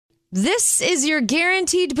This is your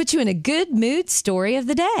guaranteed to put you in a good mood story of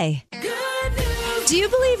the day. Do you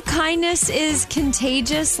believe kindness is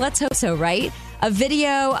contagious? Let's hope so, right? A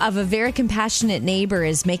video of a very compassionate neighbor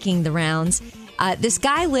is making the rounds. This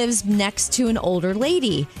guy lives next to an older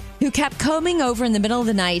lady who kept coming over in the middle of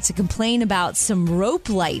the night to complain about some rope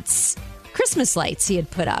lights, Christmas lights he had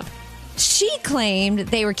put up. She claimed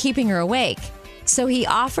they were keeping her awake. So he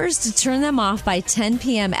offers to turn them off by 10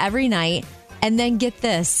 p.m. every night. And then get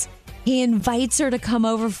this. He invites her to come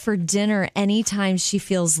over for dinner anytime she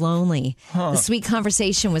feels lonely. The sweet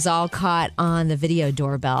conversation was all caught on the video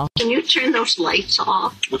doorbell. Can you turn those lights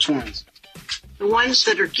off? Which ones? The ones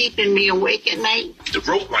that are keeping me awake at night? The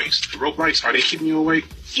rope lights. The rope lights, are they keeping you awake?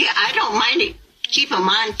 Yeah, I don't mind it. Keep them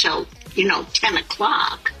on till, 10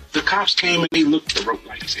 o'clock. The cops came and they looked at the rope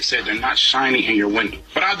lights. They said they're not shining in your window.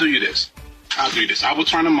 But I'll do you this. I will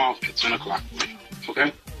turn them off at 10 o'clock.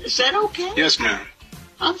 Okay? Is that okay? Yes, ma'am.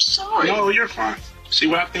 I'm sorry. No, you're fine. See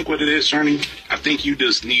what I think what it is, Journey? I think you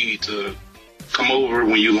just need to come over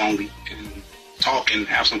when you're lonely and talk and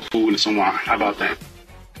have some food and some wine. How about that?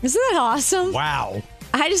 Isn't that awesome? Wow.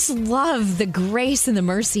 I just love the grace and the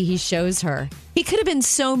mercy he shows her. He could have been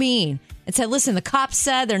so mean and said, listen, the cops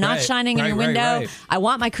said they're not shining in your window. Right. I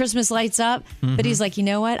want my Christmas lights up. Mm-hmm. But he's like, you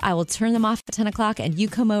know what? I will turn them off at 10 o'clock and you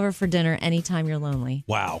come over for dinner anytime you're lonely.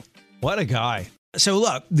 Wow. What a guy. So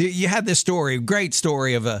look, you had this story, great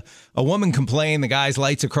story of a woman complained the guy's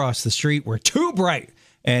lights across the street were too bright.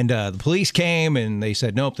 And the police came and they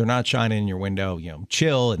said, nope, they're not shining in your window,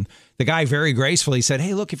 chill. And the guy very gracefully said,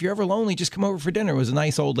 hey, look, if you're ever lonely, just come over for dinner. It was a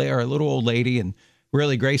nice old lady or a little old lady and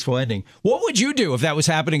really graceful ending. What would you do if that was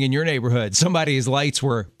happening in your neighborhood? Somebody's lights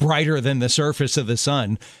were brighter than the surface of the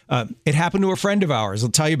sun. It happened to a friend of ours. I'll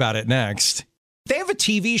tell you about it next. They have a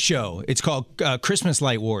TV show. It's called Christmas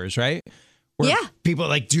Light Wars, right? Where people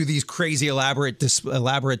do these crazy elaborate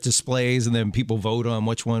displays and then people vote on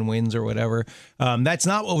which one wins or whatever. That's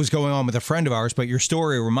not what was going on with a friend of ours, but your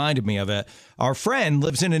story reminded me of it. Our friend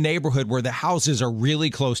lives in a neighborhood where the houses are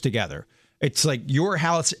really close together. It's like your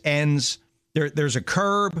house ends, there's a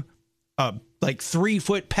curb,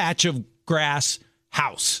 3-foot patch of grass,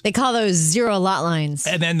 house. They call those zero lot lines.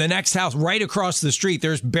 And then the next house right across the street,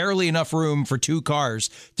 there's barely enough room for 2 cars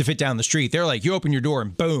to fit down the street. They're like, you open your door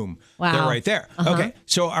and boom, they're right there. Uh-huh. Okay,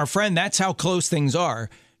 so our friend, that's how close things are.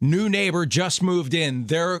 New neighbor just moved in.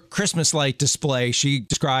 Their Christmas light display she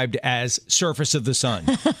described as surface of the sun.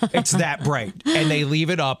 It's that bright. And they leave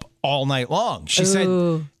it up all night long. She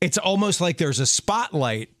said it's almost like there's a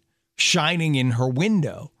spotlight shining in her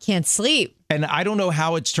window. Can't sleep. And I don't know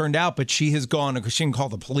how it's turned out, but she has gone, because she didn't call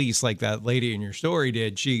the police like that lady in your story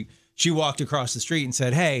did. She walked across the street and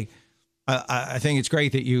said, hey, I think it's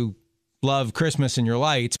great that you love Christmas and your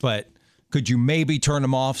lights, but could you maybe turn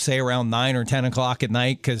them off, say around 9 or 10 o'clock at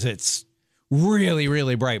night? Because it's really,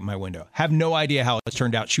 really bright in my window. Have no idea how it's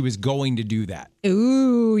turned out. She was going to do that.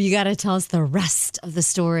 Ooh, you got to tell us the rest of the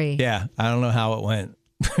story. Yeah, I don't know how it went.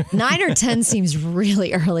 9 or 10 seems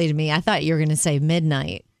really early to me. I thought you were going to say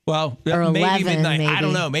midnight. Well, or 11, maybe midnight. Maybe. I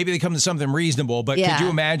don't know. Maybe they come to something reasonable. But could you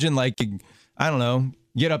imagine, I don't know,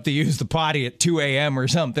 get up to use the potty at 2 a.m. or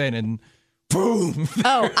something and boom.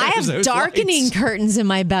 Oh, I have darkening curtains in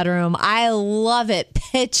my bedroom. I love it.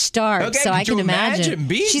 Pitch dark. Okay, so I can imagine.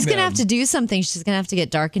 She's going to have to do something. She's going to have to get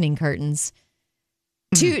darkening curtains.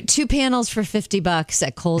 Two panels for $50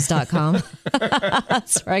 at Kohl's.com.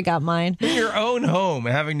 That's where I got mine. In your own home,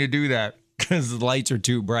 having to do that because the lights are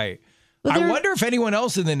too bright. Well, I wonder if anyone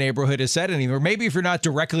else in the neighborhood has said anything, or maybe if you're not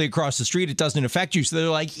directly across the street, it doesn't affect you. So they're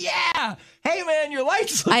like, yeah, hey, man, your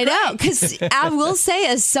lights look I know, because I will say,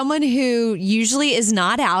 as someone who usually is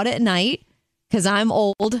not out at night, because I'm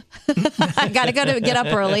old, I got to get up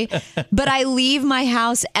early, but I leave my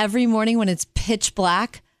house every morning when it's pitch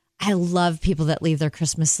black. I love people that leave their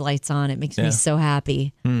Christmas lights on. It makes me so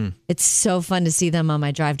happy. It's so fun to see them on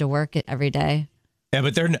my drive to work every day. Yeah,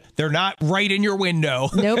 but they're not right in your window.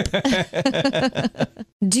 Nope.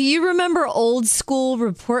 Do you remember old school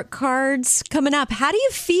report cards coming up? How do you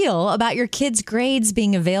feel about your kids' grades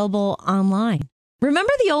being available online?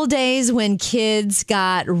 Remember the old days when kids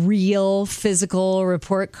got real physical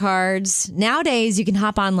report cards? Nowadays, you can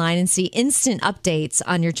hop online and see instant updates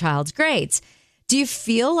on your child's grades. Do you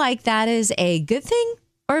feel like that is a good thing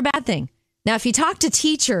or a bad thing? Now, if you talk to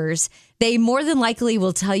teachers, they more than likely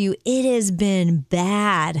will tell you it has been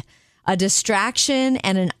bad. A distraction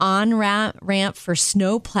and an on-ramp for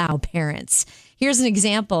snowplow parents. Here's an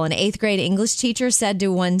example. An 8th grade English teacher said to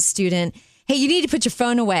one student, hey, you need to put your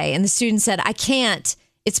phone away. And the student said, I can't.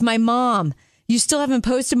 It's my mom. you still haven't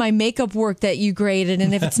posted my makeup work that you graded.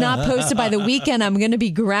 And if it's not posted by the weekend, I'm going to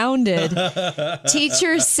be grounded.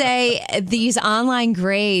 Teachers say these online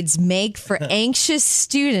grades make for anxious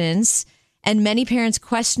students and many parents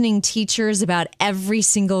questioning teachers about every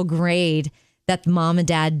single grade that mom and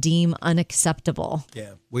dad deem unacceptable.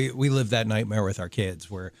 Yeah, we live that nightmare with our kids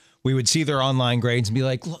where we would see their online grades and be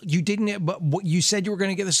like, look, you didn't, but what you said you were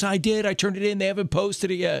going to get this. I did. I turned it in. They haven't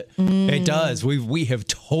posted it yet. It does. We have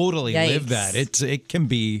totally lived that. It can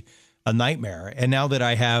be a nightmare. And now that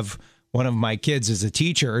I have one of my kids as a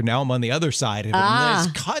teacher, now I'm on the other side of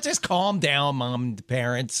it. Just calm down, mom and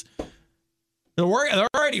parents. They're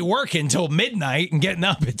already working till midnight and getting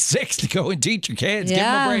up at 6 to go and teach your kids. Give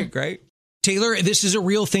them a break, right? Taylor, this is a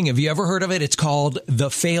real thing. Have you ever heard of it? It's called the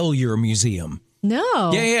Failure Museum.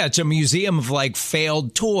 No. Yeah. It's a museum of like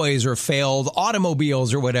failed toys or failed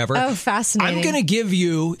automobiles or whatever. Oh, fascinating. I'm going to give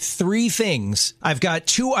you 3 things. I've got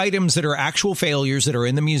 2 items that are actual failures that are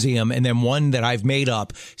in the museum and then one that I've made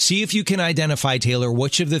up. See if you can identify, Taylor,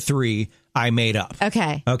 which of the 3 I made up.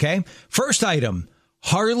 Okay. Okay. First item,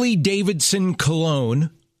 Harley Davidson cologne.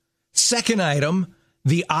 Second item,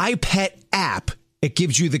 the iPet app. It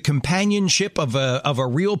gives you the companionship of a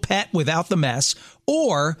real pet without the mess.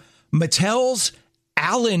 Or Mattel's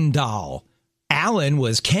Alan doll. Alan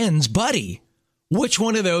was Ken's buddy. Which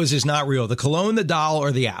one of those is not real? The cologne, the doll,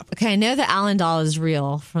 or the app? Okay, I know the Alan doll is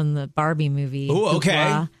real from the Barbie movie. Oh,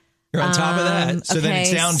 okay. You're on top of that. So then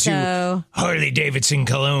it's down to Harley Davidson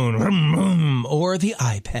cologne or the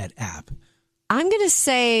iPad app. I'm going to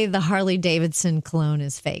say the Harley Davidson cologne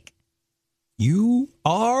is fake. You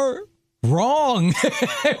are wrong.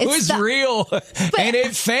 It was real and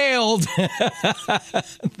it failed.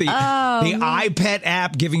 The iPet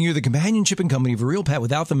app giving you the companionship and company of a real pet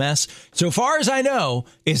without the mess, so far as I know,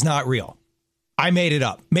 is not real. I made it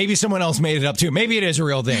up. Maybe someone else made it up too. Maybe it is a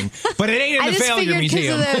real thing, but it ain't in the Failure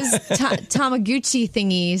Museum. I just figured because of those Tamagotchi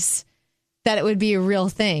thingies that it would be a real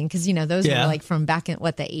thing, because those were like from back in the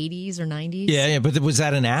 80s or 90s. Yeah, but was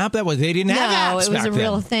that an app? They didn't have apps. No, it was a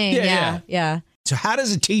real thing. Yeah. So how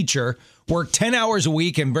does a teacher work 10 hours a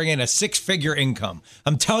week and bring in a 6-figure income?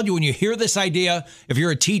 I'm telling you, when you hear this idea, if you're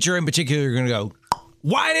a teacher in particular, you're going to go,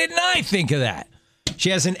 why didn't I think of that? She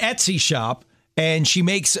has an Etsy shop and she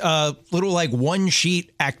makes little like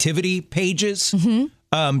one-sheet activity pages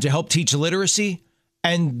to help teach literacy.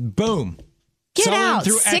 And boom. Get out.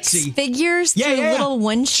 Through 6 Etsy. figures through little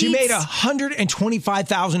one sheets? She made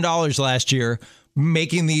 $125,000 last year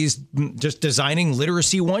making these, just designing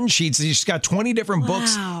literacy one sheets. She's got 20 different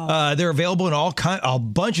books. They're available in a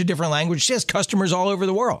bunch of different languages. She has customers all over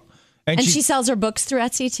the world. And she sells her books through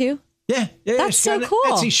Etsy too? Yeah. That's so cool.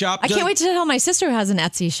 Etsy shop. I can't wait to tell my sister who has an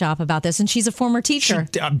Etsy shop about this, and she's a former teacher.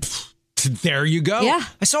 There you go. Yeah.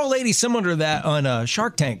 I saw a lady similar to that on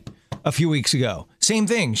Shark Tank a few weeks ago. Same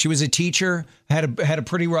thing. She was a teacher, had a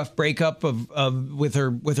pretty rough breakup with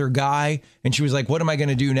her guy, and she was like, "What am I going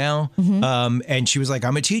to do now?" And she was like,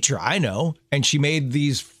 "I'm a teacher. I know." And she made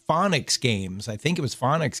these phonics games. I think it was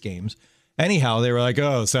phonics games. Anyhow, they were like,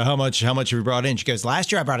 "Oh, so how much have you brought in?" She goes,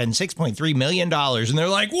 "Last year I brought in $6.3 million." And they're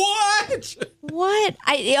like, "What? What?"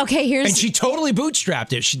 And she totally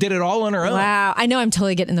bootstrapped it. She did it all on her own. Wow. I know I'm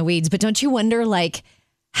totally getting in the weeds, but don't you wonder, like,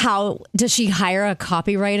 how does she hire a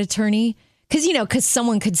copyright attorney? Because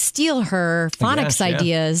someone could steal her phonics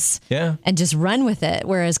ideas and just run with it,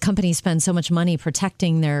 whereas companies spend so much money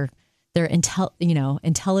protecting their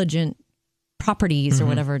intelligent properties or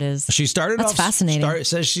whatever it is. She started That's fascinating.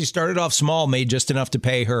 Says she started off small, made just enough to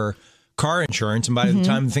pay her car insurance, and by the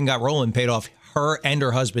time the thing got rolling, paid off her and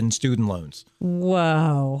her husband's student loans.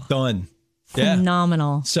 Whoa. Done.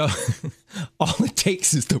 Phenomenal. Yeah. So all it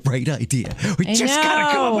takes is the right idea. We just got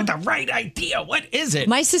to come up with the right idea. What is it?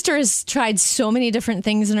 My sister has tried so many different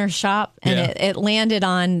things in her shop, and it landed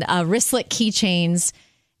on wristlet keychains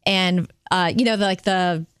and,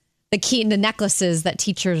 the necklaces that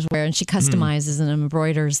teachers wear, and she customizes and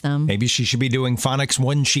embroiders them. Maybe she should be doing phonics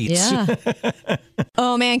one sheets. Yeah.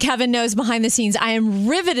 Oh, man, Kevin knows behind the scenes. I am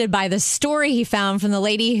riveted by the story he found from the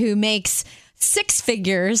lady who makes 6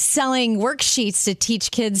 figures selling worksheets to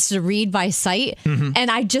teach kids to read by sight.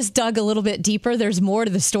 And I just dug a little bit deeper. There's more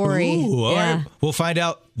to the story. Ooh, all right. We'll find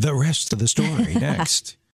out the rest of the story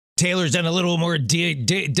next. Taylor's done a little more,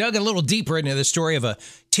 dug a little deeper into the story of a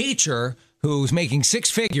teacher who's making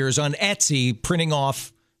 6 figures on Etsy, printing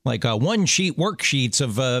off like one-sheet worksheets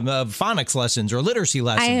of phonics lessons or literacy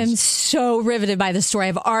lessons. I am so riveted by the story.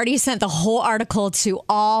 I've already sent the whole article to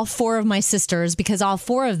all 4 of my sisters because all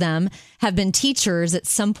 4 of them have been teachers at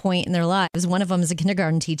some point in their lives. One of them is a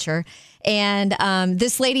kindergarten teacher. And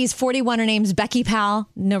this lady's 41. Her name's Becky Powell.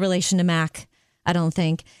 No relation to Mac, I don't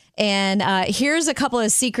think. And here's a couple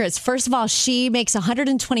of secrets. First of all, she makes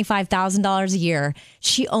 $125,000 a year.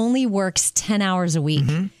 She only works 10 hours a week.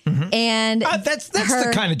 And that's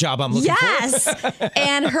the kind of job I'm looking for. Yes.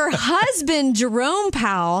 And her husband, Jerome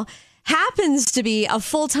Powell, happens to be a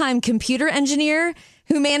full-time computer engineer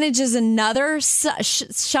who manages another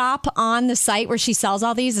shop on the site where she sells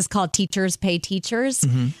all these. It's called Teachers Pay Teachers.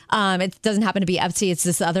 It doesn't happen to be Etsy. It's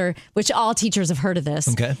this other, which all teachers have heard of this.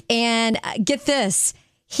 Okay. And get this,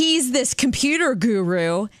 he's this computer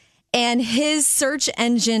guru, and his search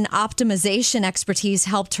engine optimization expertise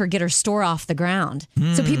helped her get her store off the ground.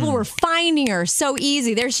 So people were finding her so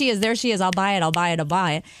easy. There she is. I'll buy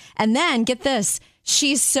it. And then get this,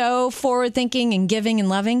 she's so forward-thinking and giving and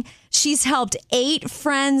loving. She's helped 8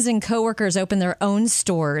 friends and coworkers open their own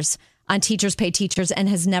stores on Teachers Pay Teachers and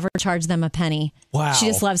has never charged them a penny. Wow. She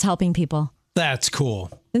just loves helping people. That's cool.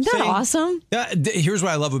 Isn't that awesome? Here's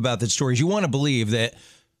what I love about that story is you want to believe that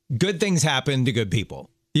good things happen to good people.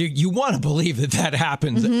 You want to believe that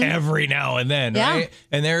happens every now and then, right?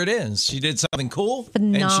 And there it is. She did something cool.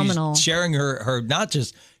 Phenomenal. And she's sharing her not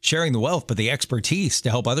just sharing the wealth, but the expertise to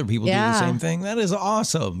help other people do the same thing. That is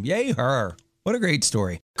awesome. Yay, her. What a great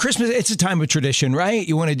story. Christmas, it's a time of tradition, right?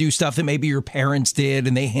 You want to do stuff that maybe your parents did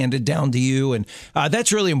and they handed down to you. And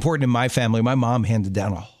that's really important in my family. My mom handed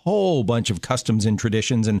down a whole bunch of customs and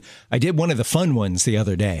traditions. And I did one of the fun ones the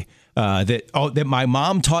other day that my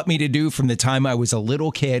mom taught me to do from the time I was a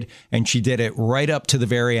little kid. And she did it right up to the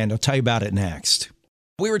very end. I'll tell you about it next.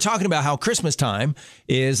 We were talking about how Christmas time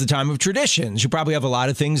is the time of traditions. You probably have a lot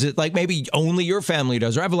of things that like maybe only your family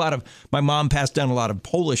does. Or I have my mom passed down a lot of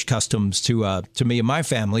Polish customs to me and my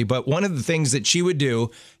family. But one of the things that she would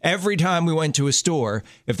do every time we went to a store,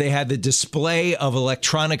 if they had the display of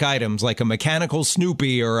electronic items like a mechanical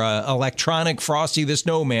Snoopy or a electronic Frosty the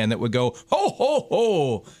Snowman that would go, ho, ho,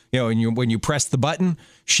 ho, and when you press the button,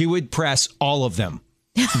 she would press all of them.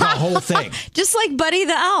 The whole thing. Just like Buddy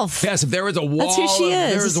the Elf. Yes, if there was a wall, that's who she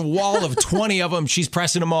is. There was a wall of 20 of them, she's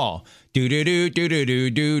pressing them all. Do do do do do do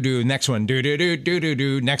do do. Next one. Do do do do do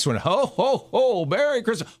do. Next one. Ho ho ho. Merry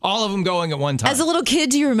Christmas. All of them going at one time. As a little kid,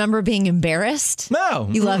 do you remember being embarrassed? No.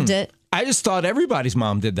 You loved it? I just thought everybody's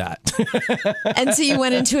mom did that. And so you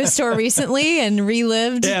went into a store recently and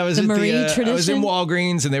relived the Marie tradition? I was in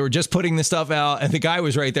Walgreens and they were just putting the stuff out and the guy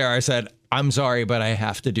was right there. I said, I'm sorry, but I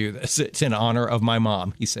have to do this. It's in honor of my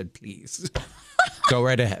mom. He said, please. Go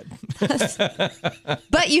right ahead.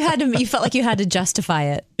 But you felt like you had to justify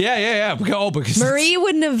it. Yeah. Oh, because Marie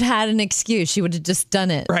wouldn't have had an excuse. She would have just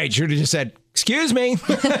done it. Right. She would have just said, excuse me.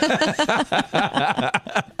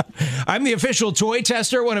 I'm the official toy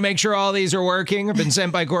tester. Want to make sure all these are working. I've been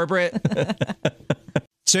sent by corporate.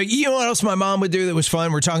 So you know what else my mom would do that was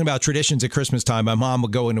fun? We're talking about traditions at Christmas time. My mom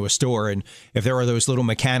would go into a store, and if there were those little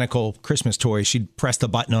mechanical Christmas toys, she'd press the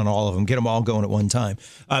button on all of them, get them all going at one time.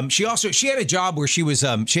 She had a job where she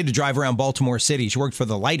had to drive around Baltimore City. She worked for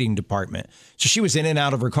the lighting department. So she was in and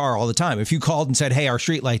out of her car all the time. If you called and said, hey, our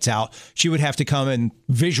street light's out, she would have to come and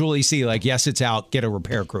visually see, like, yes, it's out, get a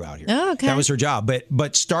repair crew out here. Oh, okay. That was her job.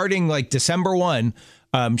 But starting like December 1,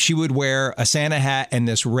 she would wear a Santa hat and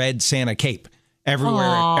this red Santa cape. Everywhere,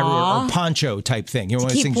 or poncho type thing. You know,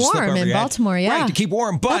 to keep warm in Baltimore, Right, to keep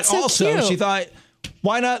warm. But so also, cute. she thought,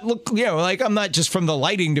 why not look, like I'm not just from the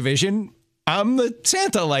lighting division. I'm the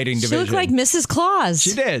Santa lighting division. She looked like Mrs. Claus.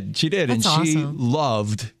 She did. That's and she awesome.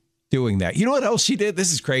 loved doing that. You know what else she did?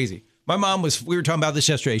 This is crazy. My mom we were talking about this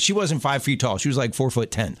yesterday. She wasn't 5 feet tall. She was like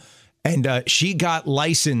 4'10". And she got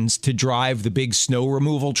licensed to drive the big snow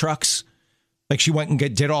removal trucks. Like she went and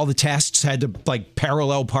did all the tests, had to like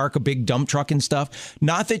parallel park a big dump truck and stuff.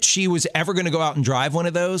 Not that she was ever going to go out and drive one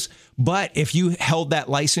of those, but if you held that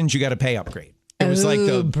license, you got to pay upgrade. It was like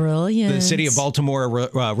the city of Baltimore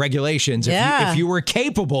regulations. If you were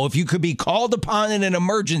capable, if you could be called upon in an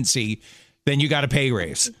emergency, then you got a pay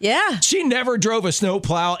raise. Yeah. She never drove a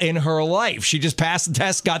snowplow in her life. She just passed the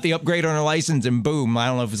test, got the upgrade on her license, and boom. I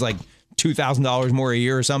don't know if it's like $2,000 more a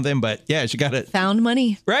year or something, but yeah, she got it. Found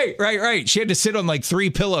money. Right. She had to sit on like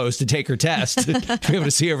 3 pillows to take her test to be able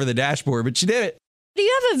to see over the dashboard, but she did it. Do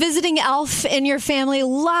you have a visiting elf in your family? A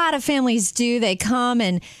lot of families do. They come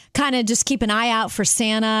and kind of just keep an eye out for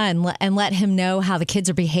Santa and let him know how the kids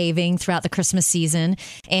are behaving throughout the Christmas season.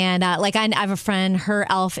 And I have a friend, her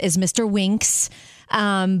elf is Mr. Winks.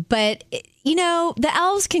 But, the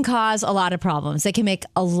elves can cause a lot of problems. They can make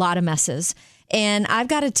a lot of messes. And I've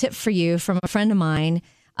got a tip for you from a friend of mine.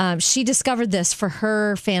 She discovered this for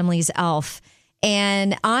her family's elf.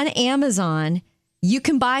 And on Amazon, you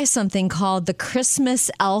can buy something called the Christmas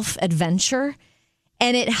Elf Adventure.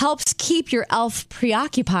 And it helps keep your elf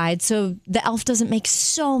preoccupied so the elf doesn't make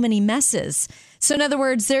so many messes. So in other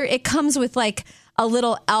words, it comes with like a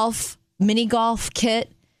little elf mini golf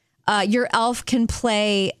kit. Your elf can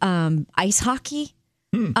play ice hockey.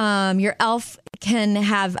 Your elf can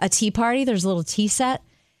have a tea party. There's a little tea set.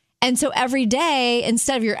 And so every day,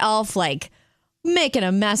 instead of your elf like making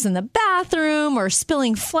a mess in the bathroom or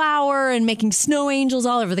spilling flour and making snow angels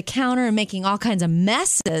all over the counter and making all kinds of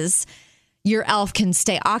messes, your elf can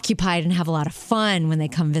stay occupied and have a lot of fun when they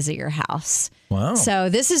come visit your house. Wow. So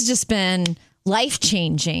this has just been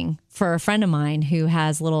life-changing for a friend of mine who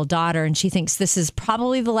has a little daughter, and she thinks this is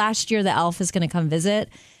probably the last year the elf is going to come visit.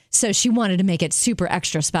 So she wanted to make it super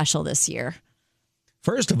extra special this year.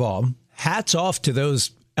 First of all, hats off to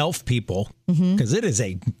those elf people, because it is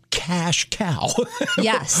a cash cow.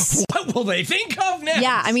 Yes. What will they think of next?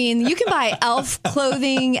 Yeah, I mean, you can buy elf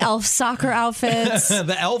clothing, elf soccer outfits.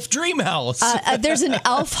 The elf dream house. There's an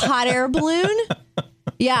elf hot air balloon.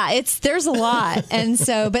 Yeah, there's a lot. And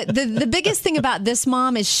so, but the biggest thing about this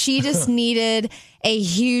mom is she just needed a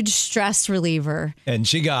huge stress reliever. And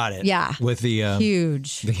she got it. Yeah. With the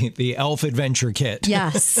huge. The elf adventure kit.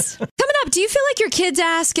 Yes. Coming up, do you feel like your kids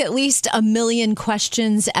ask at least 1 million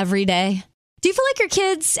questions every day? Do you feel like your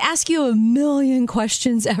kids ask you 1 million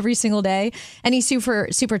questions every single day? Any super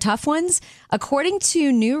tough ones? According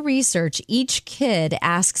to new research, each kid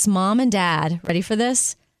asks mom and dad, ready for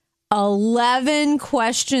this? 11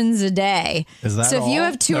 questions a day. Is that so if you all?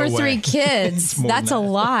 have two No or three way. kids, that's a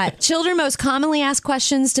lot. Children most commonly ask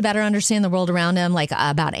questions to better understand the world around them, like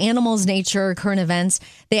about animals, nature, current events.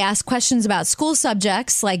 They ask questions about school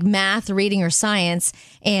subjects like math, reading, or science,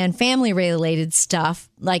 and family-related stuff,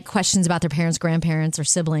 like questions about their parents, grandparents, or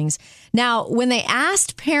siblings. Now, when they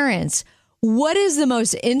asked parents, what is the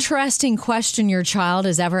most interesting question your child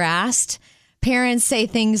has ever asked? Parents say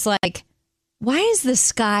things like, why is the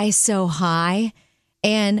sky so high?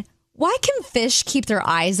 And why can fish keep their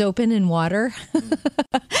eyes open in water?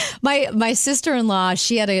 My sister-in-law,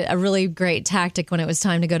 she had a really great tactic when it was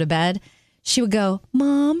time to go to bed. She would go,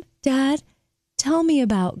 Mom, Dad, tell me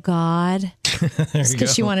about God.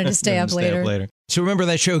 Because she wanted to stay up later. So remember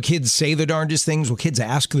that show, Kids Say the Darndest Things? Well, kids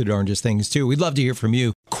ask the darndest things, too. We'd love to hear from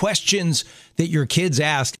you. Questions that your kids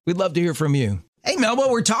ask, we'd love to hear from you. Hey, Melba,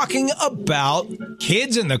 we're talking about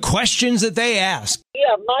kids and the questions that they ask.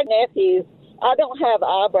 Yeah, my nephew, I don't have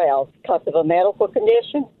eyebrows because of a medical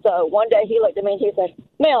condition. So one day he looked at me and he said,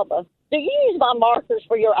 Melba, do you use my markers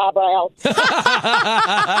for your eyebrows? Oh,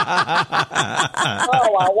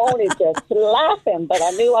 I wanted to slap him, but I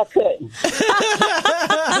knew I couldn't.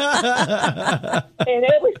 And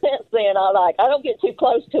ever since then, I don't get too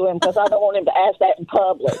close to him because I don't want him to ask that in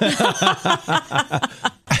public.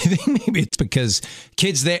 I think maybe it's because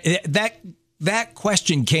kids, that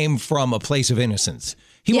question came from a place of innocence.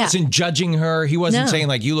 He wasn't judging her. He wasn't saying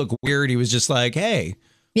like, you look weird. He was just like, hey,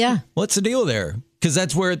 what's the deal there? Because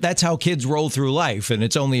that's how kids roll through life. And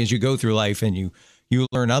it's only as you go through life and you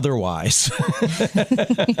learn otherwise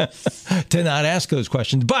to not ask those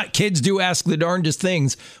questions. But kids do ask the darndest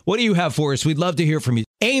things. What do you have for us? We'd love to hear from you.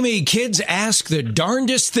 Amy, kids ask the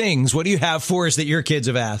darndest things. What do you have for us that your kids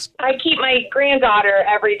have asked? I keep my granddaughter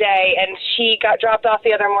every day, and she got dropped off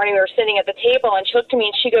the other morning. We were sitting at the table, and she looked at me,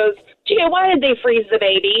 and she goes, Gia, why did they freeze the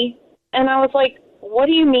baby? And I was like, what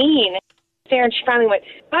do you mean? And she finally went,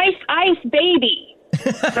 ice, baby.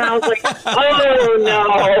 And I was like, oh,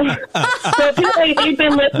 no. So apparently they've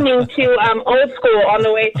been listening to Old School on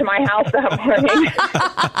the way to my house that morning.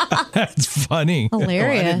 That's funny.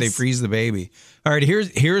 Hilarious. Why did they freeze the baby? All right,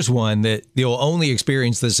 here's one that you'll only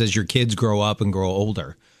experience this as your kids grow up and grow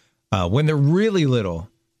older. When they're really little,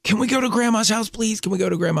 can we go to grandma's house, please? Can we go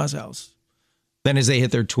to grandma's house? Then as they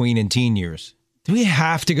hit their tween and teen years, do we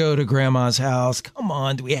have to go to grandma's house? Come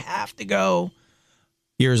on, do we have to go?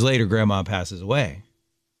 Years later, grandma passes away.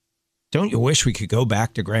 Don't you wish we could go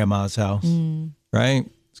back to grandma's house? Right?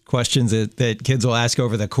 It's questions that kids will ask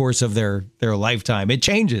over the course of their lifetime. It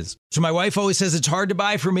changes. So my wife always says it's hard to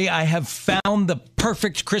buy for me. I have found the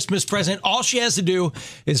perfect Christmas present. All she has to do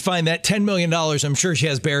is find that $10 million. I'm sure she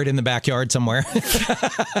has buried in the backyard somewhere.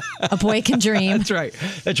 A boy can dream. That's right.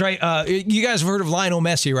 That's right. You guys have heard of Lionel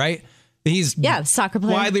Messi, right? He's soccer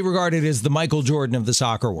player. Widely regarded as the Michael Jordan of the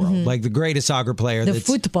soccer world, like the greatest soccer player the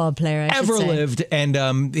football player I ever should say. lived.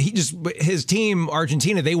 And his team,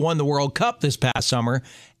 Argentina, they won the World Cup this past summer,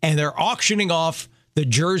 and they're auctioning off the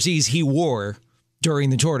jerseys he wore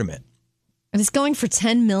during the tournament. And it's going for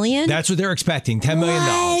 $10 million? That's what they're expecting, $10 million.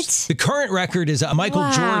 The current record is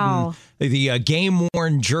Michael Jordan, the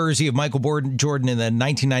game-worn jersey of Michael Jordan in the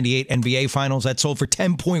 1998 NBA Finals that sold for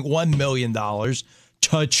 $10.1 million.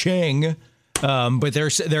 Cha-ching. But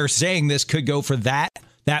they're saying this could go for that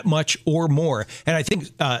that much or more. And I think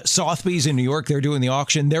Sotheby's in New York, they're doing the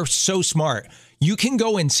auction. They're so smart. You can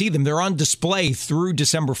go and see them. They're on display through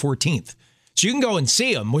December 14th. So you can go and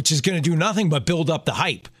see them, which is going to do nothing but build up the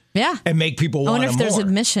hype. Yeah. And make people want them more. I wonder if there's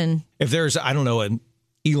admission. If there's, I don't know, an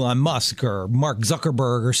Elon Musk or Mark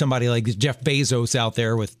Zuckerberg or somebody like Jeff Bezos out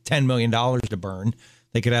there with $10 million to burn,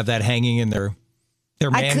 they could have that hanging in their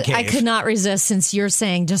man cave. I could not resist, since you're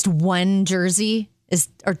saying just one jersey is,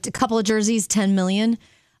 or a couple of jerseys, 10 million.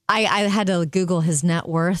 I had to Google his net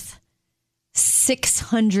worth.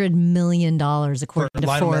 $600 million according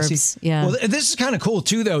to Forbes. Messi. Yeah. Well, this is kind of cool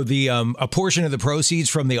too, though. The a portion of the proceeds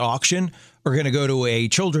from the auction are going to go to a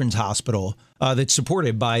children's hospital that's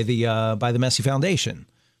supported by the Messi Foundation.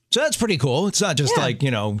 So that's pretty cool. It's not just like,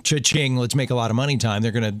 cha-ching, let's make a lot of money time.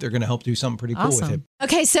 They're gonna help do something pretty cool with it.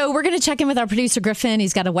 Okay, so we're gonna check in with our producer Griffin.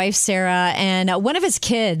 He's got a wife, Sarah, and one of his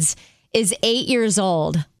kids is 8 years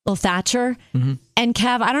old, little Thatcher. Mm-hmm. And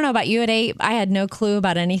Kev, I don't know about you at 8. I had no clue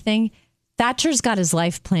about anything. Thatcher's got his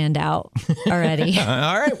life planned out already.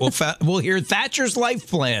 All right, we'll hear Thatcher's life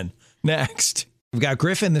plan next. We've got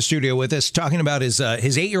Griffin in the studio with us talking about his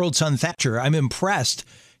 8-year-old son, Thatcher. I'm impressed.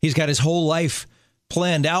 He's got his whole life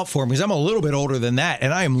planned out for him, because I'm a little bit older than that,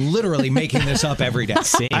 and I am literally making this up every day.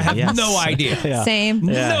 Same, I have no idea. Yeah. Same.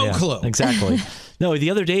 No clue. Exactly. No, the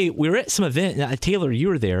other day we were at some event. Taylor, you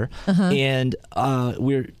were there, and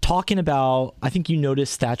we were talking about, I think you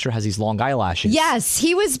noticed Thatcher has these long eyelashes. Yes,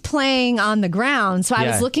 he was playing on the ground, so I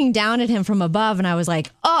was looking down at him from above, and I was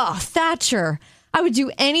like, oh, Thatcher, I would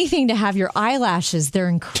do anything to have your eyelashes. They're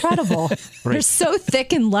incredible. Right. They're so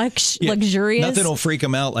thick and luxurious. Nothing will freak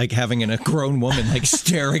him out like having a grown woman like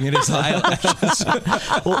staring at his eyelashes.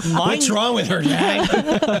 What's wrong with her,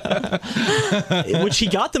 Dad? When she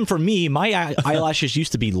got them from me, my eyelashes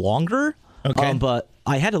used to be longer. Okay. But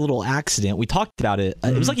I had a little accident. We talked about it.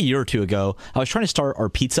 It was like a year or two ago. I was trying to start our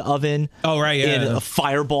pizza oven. Oh, right. Yeah. And a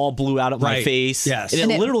fireball blew out of my face. Yes.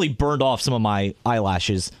 And it literally burned off some of my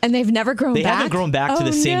eyelashes. And they've never grown back? They haven't grown back to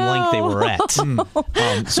the same length they were at.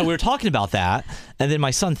 So we were talking about that. And then my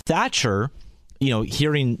son Thatcher,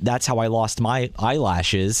 hearing that's how I lost my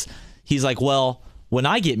eyelashes, he's like, well, when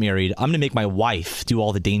I get married, I'm going to make my wife do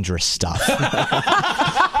all the dangerous stuff.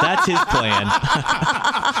 That's his plan.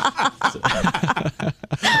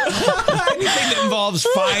 Anything that involves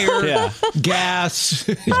fire, gas.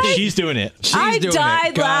 She's doing it. I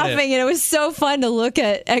died laughing, and it was so fun to look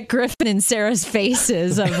at Griffin and Sarah's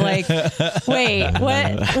faces of like, wait,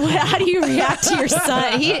 what? How do you react to your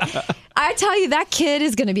son? I tell you, that kid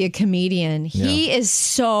is going to be a comedian. He is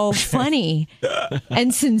so funny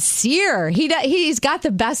and sincere. He's got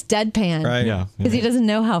the best deadpan. Right. Yeah. Because he doesn't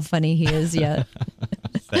know how funny he is yet.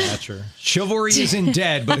 Thatcher. Chivalry isn't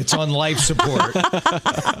dead, but it's on life support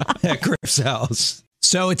at Griff's house.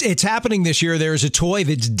 So it's happening this year. There's a toy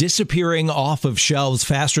that's disappearing off of shelves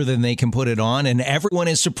faster than they can put it on, and everyone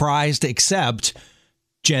is surprised except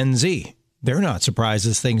Gen Z. They're not surprised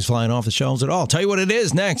this thing's flying off the shelves at all. Tell you what it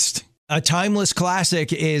is next. A timeless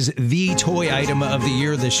classic is the toy item of the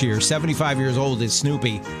year this year. 75 years old is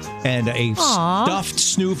Snoopy, and a stuffed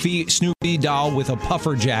Snoopy doll with a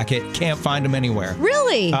puffer jacket. Can't find them anywhere.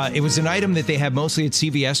 Really? It was an item that they had mostly at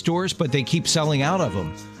CVS stores, but they keep selling out of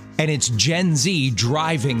them. And it's Gen Z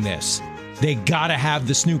driving this. They got to have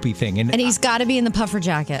the Snoopy thing. And he's got to be in the puffer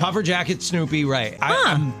jacket. Puffer jacket Snoopy, right.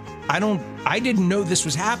 I didn't know this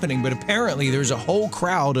was happening, but apparently there's a whole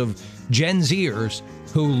crowd of Gen Zers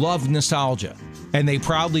who love nostalgia. And they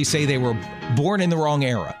proudly say they were born in the wrong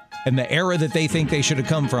era. And the era that they think they should have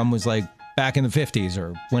come from was like back in the 50s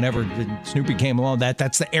or whenever Snoopy came along.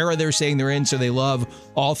 That's the era they're saying they're in, so they love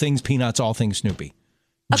all things Peanuts, all things Snoopy.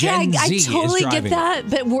 Okay, I totally get that,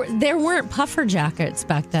 but there weren't puffer jackets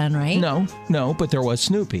back then, right? No, but there was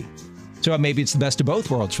Snoopy. So maybe it's the best of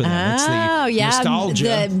both worlds for them. It's the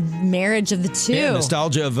nostalgia. The marriage of the two. Yeah,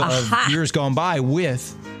 nostalgia of years gone by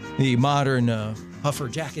with the modern puffer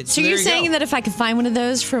jacket. So you're saying that if I could find one of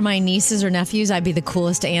those for my nieces or nephews, I'd be the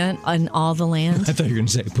coolest aunt on all the land? I thought you were going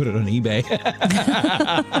to say put it on eBay.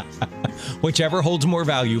 Whichever holds more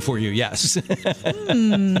value for you, yes.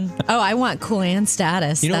 Oh, I want cool aunt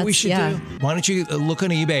status. You know what we should do? Why don't you look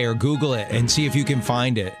on eBay or Google it and see if you can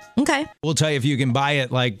find it. Okay. We'll tell you if you can buy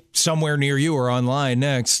it like somewhere near you or online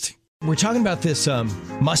next. We're talking about this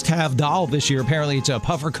must-have doll this year. Apparently, it's a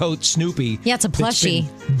puffer coat Snoopy. Yeah, it's a plushie.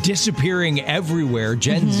 That's been disappearing everywhere.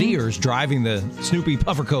 Gen Zers driving the Snoopy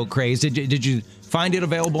puffer coat craze. Did you find it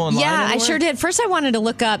available online? Yeah, anywhere? I sure did. First, I wanted to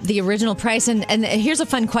look up the original price, and here's a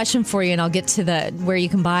fun question for you, and I'll get to where you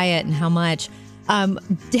can buy it and how much.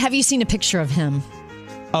 Have you seen a picture of him?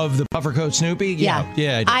 Of the puffer coat Snoopy?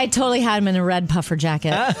 Yeah. I totally had him in a red puffer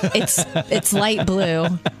jacket. It's light blue.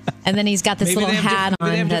 And then he's got this little hat on.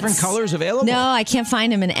 Maybe they have different colors available? No, I can't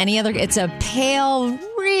find him in any other. It's a pale,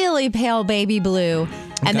 really pale baby blue.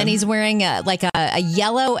 And then he's wearing a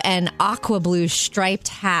yellow and aqua blue striped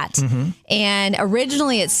hat. And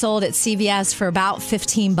originally it sold at CVS for about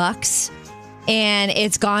 $15. And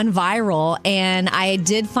it's gone viral. And I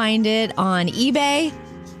did find it on eBay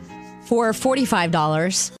for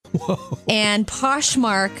 $45. Whoa. And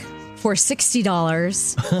Poshmark for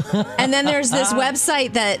 $60. And then there's this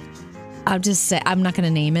website that I'll just say, I'm not going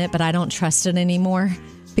to name it, but I don't trust it anymore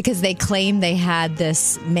because they claim they had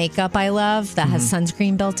this makeup I love that has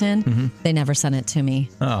sunscreen built in. They never sent it to me.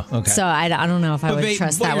 Oh, okay. So I don't know if I would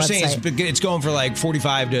trust that website. What you're saying is it's going for like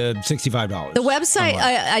 $45 to $65. The website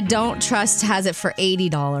I don't trust has it for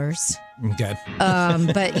 $80. Okay.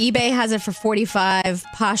 But eBay has it for $45.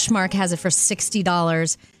 Poshmark has it for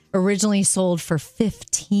 $60. Originally sold for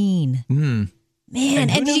 $15. Man,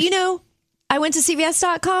 and do you know, I went to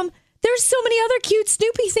CVS.com. There's so many other cute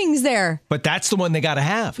Snoopy things there. But that's the one they got to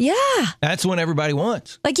have. Yeah. That's the one everybody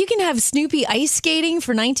wants. Like you can have Snoopy ice skating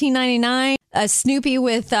for $19.99. Snoopy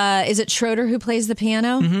with, is it Schroeder who plays the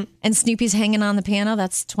piano? And Snoopy's hanging on the piano.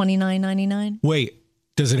 That's $29.99. Wait,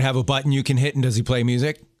 does it have a button you can hit and does he play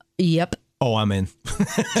music? Yep. Oh, I'm in.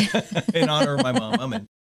 In honor of my mom, I'm in.